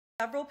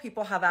Several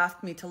people have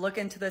asked me to look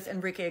into this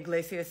Enrique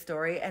Iglesias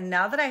story, and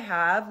now that I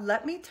have,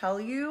 let me tell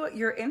you,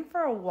 you're in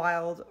for a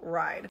wild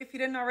ride. If you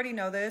didn't already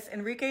know this,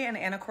 Enrique and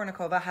Anna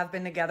Kournikova have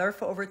been together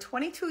for over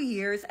 22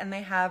 years and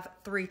they have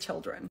 3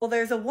 children. Well,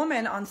 there's a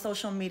woman on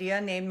social media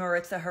named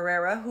Maritza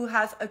Herrera who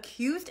has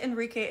accused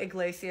Enrique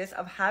Iglesias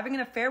of having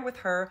an affair with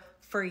her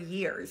for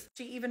years.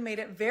 She even made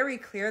it very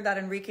clear that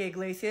Enrique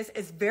Iglesias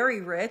is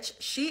very rich,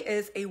 she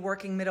is a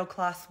working middle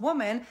class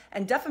woman,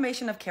 and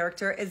defamation of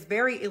character is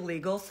very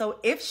illegal, so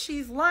if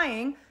she's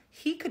lying,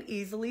 he could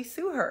easily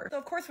sue her. So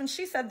of course, when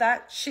she said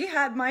that, she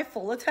had my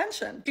full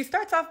attention. She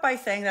starts off by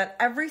saying that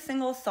every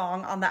single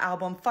song on the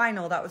album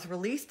Final that was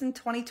released in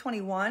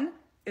 2021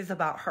 is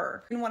about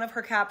her. In one of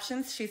her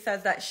captions, she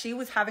says that she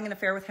was having an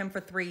affair with him for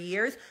 3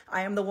 years.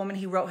 I am the woman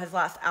he wrote his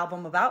last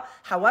album about.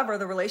 However,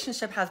 the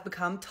relationship has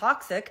become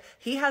toxic.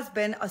 He has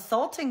been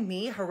assaulting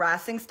me,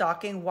 harassing,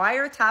 stalking,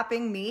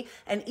 wiretapping me,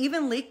 and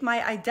even leaked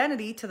my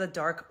identity to the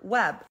dark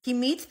web. He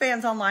meets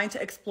fans online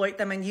to exploit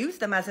them and use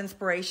them as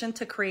inspiration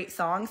to create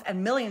songs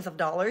and millions of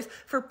dollars.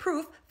 For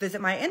proof,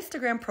 visit my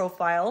Instagram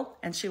profile,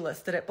 and she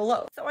listed it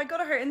below. So I go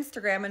to her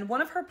Instagram, and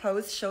one of her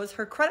posts shows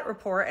her credit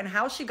report and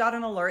how she got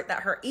an alert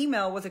that her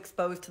email was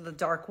exposed to the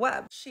dark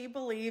web. She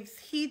believes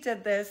he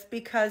did this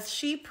because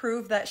she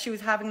proved that she was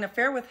having an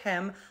affair with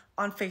him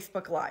on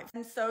Facebook Live.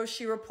 And so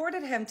she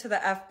reported him to the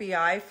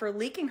FBI for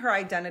leaking her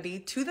identity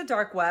to the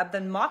dark web,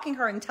 then mocking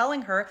her and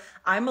telling her,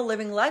 I'm a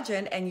living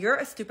legend and you're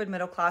a stupid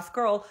middle-class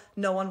girl.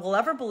 No one will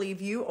ever believe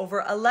you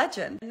over a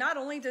legend. Not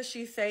only does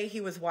she say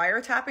he was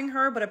wiretapping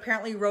her, but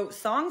apparently wrote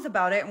songs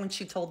about it, and when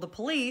she told the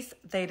police,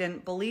 they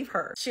didn't believe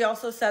her. She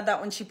also said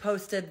that when she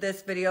posted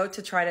this video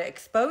to try to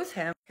expose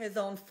him, his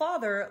own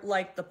father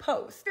liked the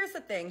post. Here's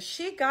the thing,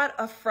 she got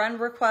a friend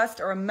request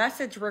or a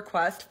message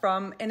request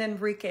from an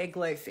Enrique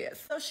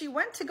Iglesias. So she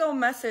went to go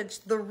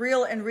message the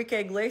real Enrique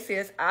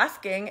Iglesias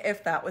asking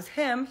if that was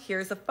him.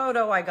 Here's a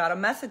photo, I got a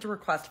message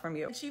request from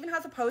you. And she even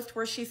has a post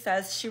where she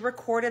says she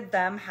recorded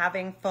them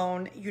having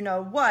phone you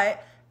know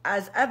what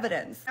as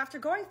evidence. After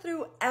going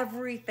through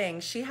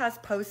everything she has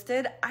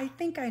posted, I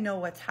think I know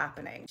what's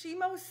happening. She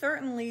most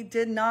certainly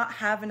did not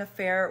have an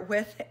affair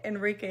with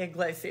Enrique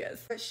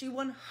Iglesias, but she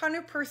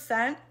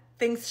 100%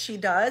 thinks she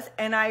does,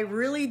 and I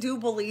really do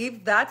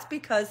believe that's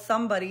because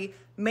somebody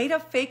made a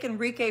fake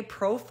Enrique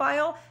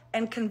profile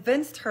and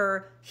convinced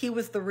her he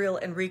was the real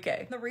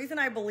Enrique. The reason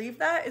I believe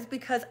that is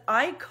because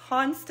I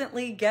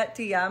constantly get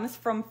DMs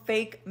from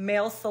fake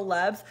male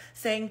celebs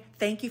saying,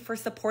 thank you for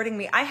supporting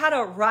me. I had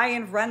a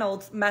Ryan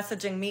Reynolds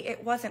messaging me.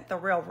 It wasn't the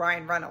real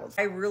Ryan Reynolds.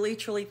 I really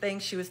truly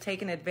think she was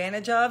taken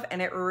advantage of,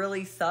 and it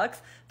really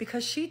sucks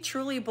because she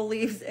truly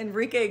believes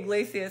Enrique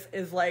Iglesias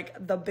is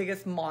like the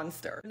biggest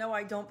monster. No,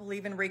 I don't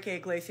believe Enrique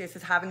Iglesias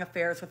is having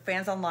affairs with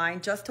fans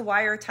online just to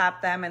wiretap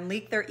them and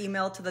leak their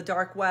email to the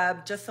dark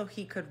web just so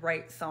he could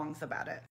write songs about it.